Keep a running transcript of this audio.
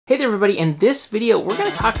Hey there everybody, in this video we're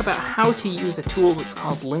going to talk about how to use a tool that's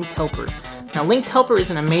called Linked Helper. Now Linked Helper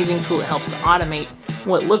is an amazing tool that helps to automate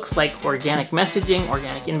what looks like organic messaging,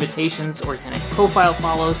 organic invitations, organic profile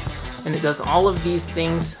follows, and it does all of these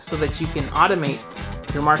things so that you can automate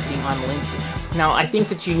your marketing on LinkedIn. Now I think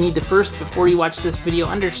that you need to first, before you watch this video,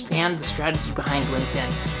 understand the strategy behind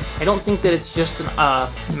LinkedIn. I don't think that it's just a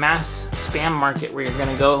mass spam market where you're going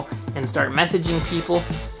to go and start messaging people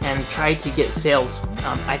and try to get sales.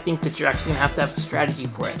 I think that you're actually going to have a strategy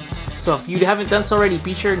for it. So if you haven't done so already,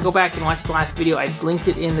 be sure to go back and watch the last video. I've linked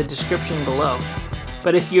it in the description below.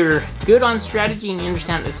 But if you're good on strategy and you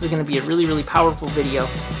understand this is going to be a really, really powerful video,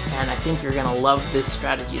 and I think you're going to love this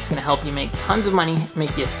strategy. It's going to help you make tons of money,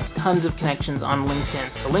 make you tons of connections on LinkedIn.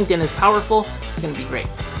 So LinkedIn is powerful. It's going to be great.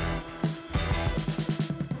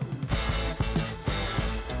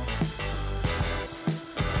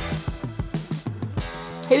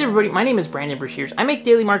 Hey there everybody, my name is Brandon Brashears. I make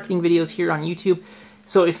daily marketing videos here on YouTube.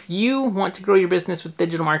 So if you want to grow your business with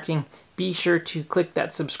digital marketing, be sure to click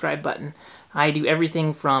that subscribe button. I do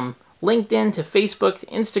everything from LinkedIn to Facebook to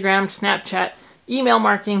Instagram, Snapchat, email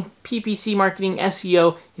marketing, PPC marketing,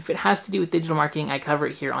 SEO. If it has to do with digital marketing, I cover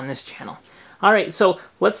it here on this channel. All right, so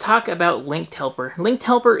let's talk about Linked Helper. Linked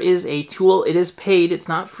Helper is a tool. It is paid, it's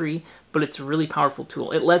not free, but it's a really powerful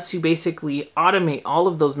tool. It lets you basically automate all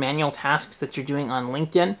of those manual tasks that you're doing on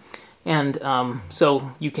LinkedIn. And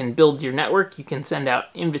so you can build your network, you can send out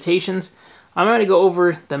invitations. I'm going to go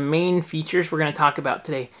over the main features we're going to talk about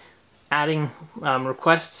today. Adding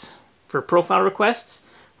requests for profile requests.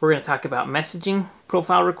 We're going to talk about messaging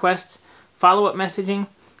profile requests, follow-up messaging,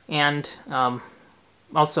 and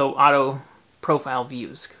also auto profile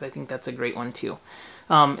views, because I think that's a great one too.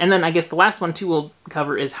 And then I guess the last one too we'll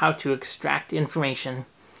cover is how to extract information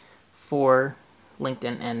for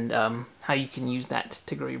LinkedIn and how you can use that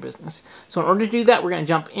to grow your business. So in order to do that, we're going to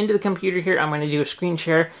jump into the computer here. I'm going to do a screen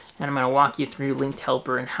share and I'm going to walk you through Linked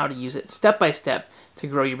Helper and how to use it step by step to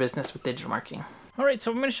grow your business with digital marketing. All right,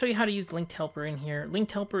 so I'm going to show you how to use Linked Helper in here.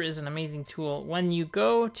 Linked Helper is an amazing tool. When you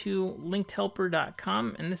go to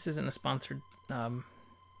linkedhelper.com, and this isn't a sponsored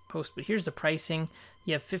post, but here's the pricing.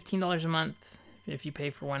 You have $15 a month if you pay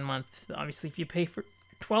for 1 month. Obviously, if you pay for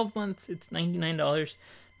 12 months, it's $99.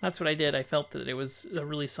 That's what I did. I felt that it was a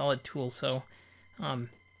really solid tool, so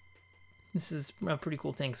this is a pretty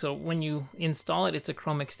cool thing. So when you install it, it's a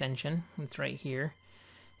Chrome extension. It's right here.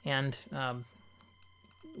 And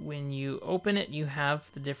when you open it, you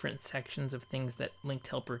have the different sections of things that Linked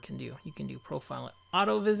Helper can do. You can do profile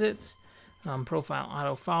auto visits, profile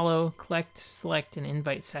auto follow, collect, select, and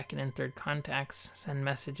invite second and third contacts, send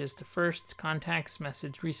messages to first contacts,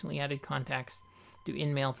 message recently added contacts, do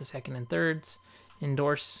in-mail to second and thirds,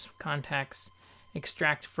 endorse contacts,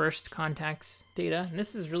 extract first contacts data. And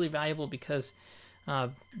this is really valuable because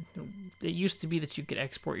it used to be that you could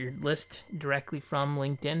export your list directly from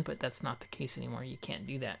LinkedIn, but that's not the case anymore. You can't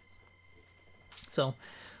do that. So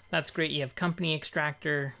that's great. You have company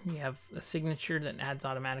extractor, you have a signature that adds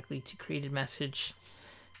automatically to created message.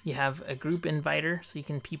 You have a group inviter, so you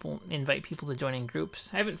can invite people to join in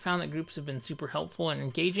groups. I haven't found that groups have been super helpful and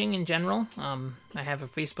engaging in general. I have a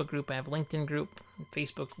Facebook group, I have a LinkedIn group.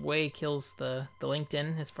 Facebook way kills the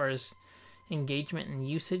LinkedIn as far as engagement and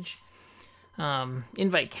usage.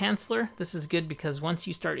 Invite canceller. This is good because once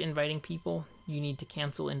you start inviting people, you need to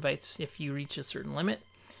cancel invites if you reach a certain limit.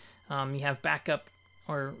 You have backup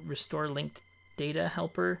or restore linked data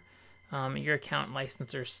helper, your account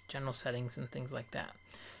licensors, general settings, and things like that.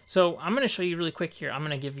 So I'm going to show you really quick here. I'm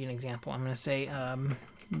going to give you an example. I'm going to say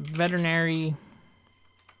veterinary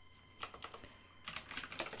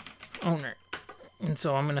owner. And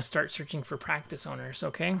so I'm going to start searching for practice owners,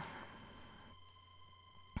 okay?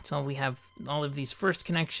 So we have all of these first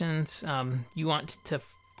connections. You want to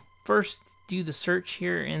first do the search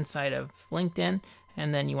here inside of LinkedIn,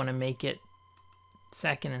 and then you want to make it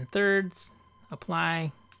second and thirds,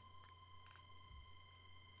 apply.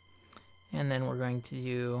 And then we're going to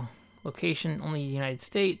do location, only United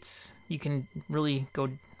States. You can really go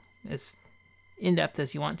as in-depth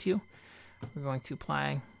as you want to. We're going to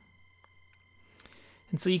apply.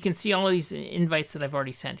 And so you can see all of these invites that I've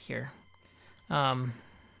already sent here. And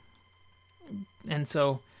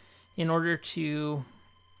so in order to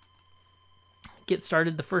get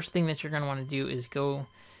started, the first thing that you're going to want to do is go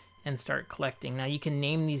and start collecting. Now you can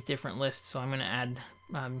name these different lists. So I'm going to add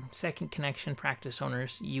second connection practice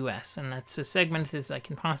owners US, and that's as segmented as I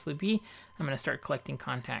can possibly be. I'm going to start collecting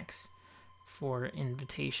contacts for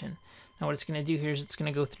invitation. Now what it's going to do here is it's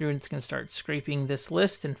going to go through and it's going to start scraping this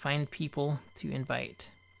list and find people to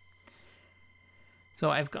invite.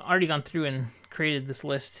 So I've already gone through and created this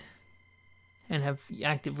list and have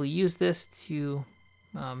actively used this to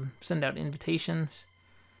send out invitations.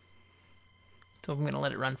 So I'm going to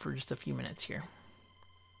let it run for just a few minutes here.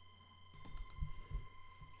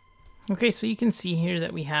 Okay, so you can see here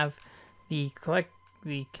that we have the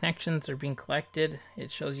connections are being collected.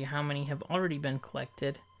 It shows you how many have already been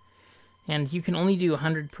collected. And you can only do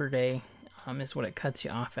 100 per day is what it cuts you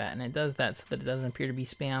off at. And it does that so that it doesn't appear to be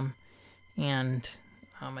spam. And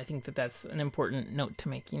I think that that's an important note to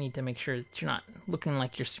make. You need to make sure that you're not looking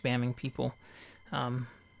like you're spamming people.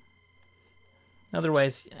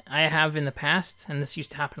 Otherwise, I have in the past, and this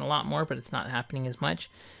used to happen a lot more, but it's not happening as much,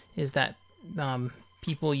 is that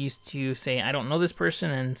people used to say, I don't know this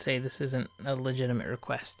person, and say this isn't a legitimate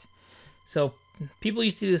request. So people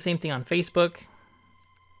used to do the same thing on Facebook.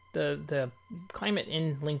 The climate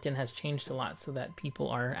in LinkedIn has changed a lot so that people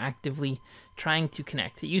are actively trying to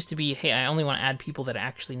connect. It used to be, hey, I only want to add people that I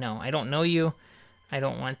actually know. I don't know you. I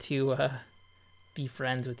don't want to be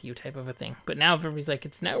friends with you type of a thing. But now everybody's like,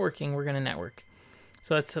 it's networking, we're going to network.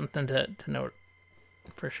 So that's something to note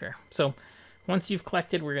for sure. So once you've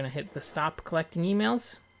collected, we're going to hit the stop collecting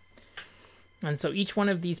emails. And so each one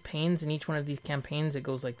of these panes and each one of these campaigns, it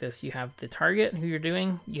goes like this. You have the target, who you're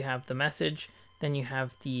doing, you have the message, then you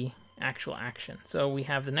have the actual action. So we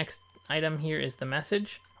have the next item here is the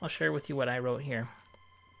message. I'll share with you what I wrote here.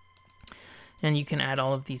 And you can add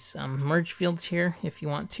all of these merge fields here if you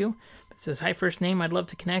want to. It says, hi, first name, I'd love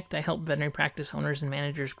to connect. I help veterinary practice owners and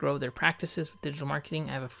managers grow their practices with digital marketing.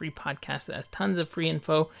 I have a free podcast that has tons of free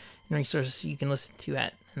info and resources you can listen to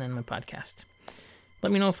at, and then my podcast.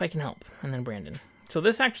 Let me know if I can help. And then Brandon. So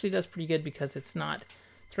this actually does pretty good because it's not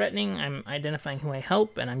threatening. I'm identifying who I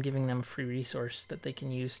help, and I'm giving them a free resource that they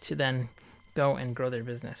can use to then go and grow their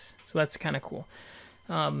business. So that's kind of cool.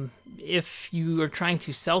 If you are trying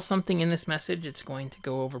to sell something in this message, it's going to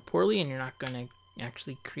go over poorly and you're not going to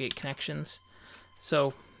actually create connections.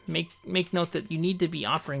 So make note that you need to be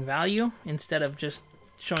offering value instead of just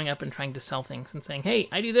showing up and trying to sell things and saying, hey,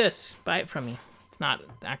 I do this, buy it from me. It's not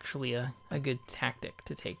actually a good tactic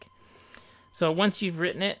to take. So once you've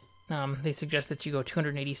written it, they suggest that you go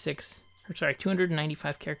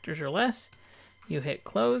 295 characters or less. You hit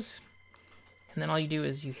close, and then all you do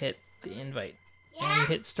is you hit the invite. And you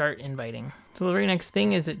hit start inviting. So the very next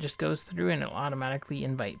thing is it just goes through and it'll automatically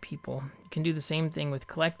invite people. You can do the same thing with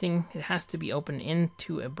collecting. It has to be open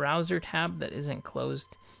into a browser tab that isn't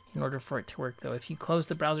closed in order for it to work though. If you close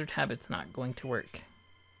the browser tab, it's not going to work.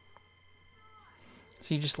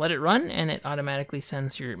 So you just let it run and it automatically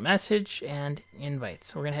sends your message and invites.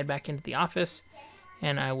 So we're gonna head back into the office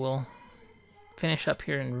and I will finish up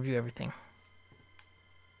here and review everything.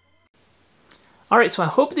 Alright, so I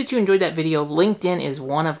hope that you enjoyed that video. LinkedIn is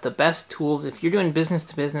one of the best tools. If you're doing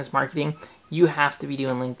business-to-business marketing, you have to be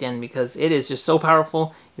doing LinkedIn because it is just so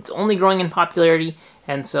powerful. It's only growing in popularity,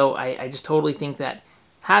 and so I just totally think that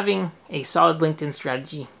having a solid LinkedIn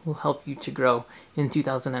strategy will help you to grow in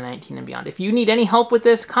 2019 and beyond. If you need any help with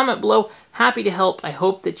this, comment below. Happy to help. I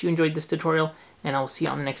hope that you enjoyed this tutorial, and I will see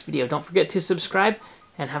you on the next video. Don't forget to subscribe,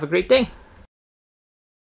 and have a great day.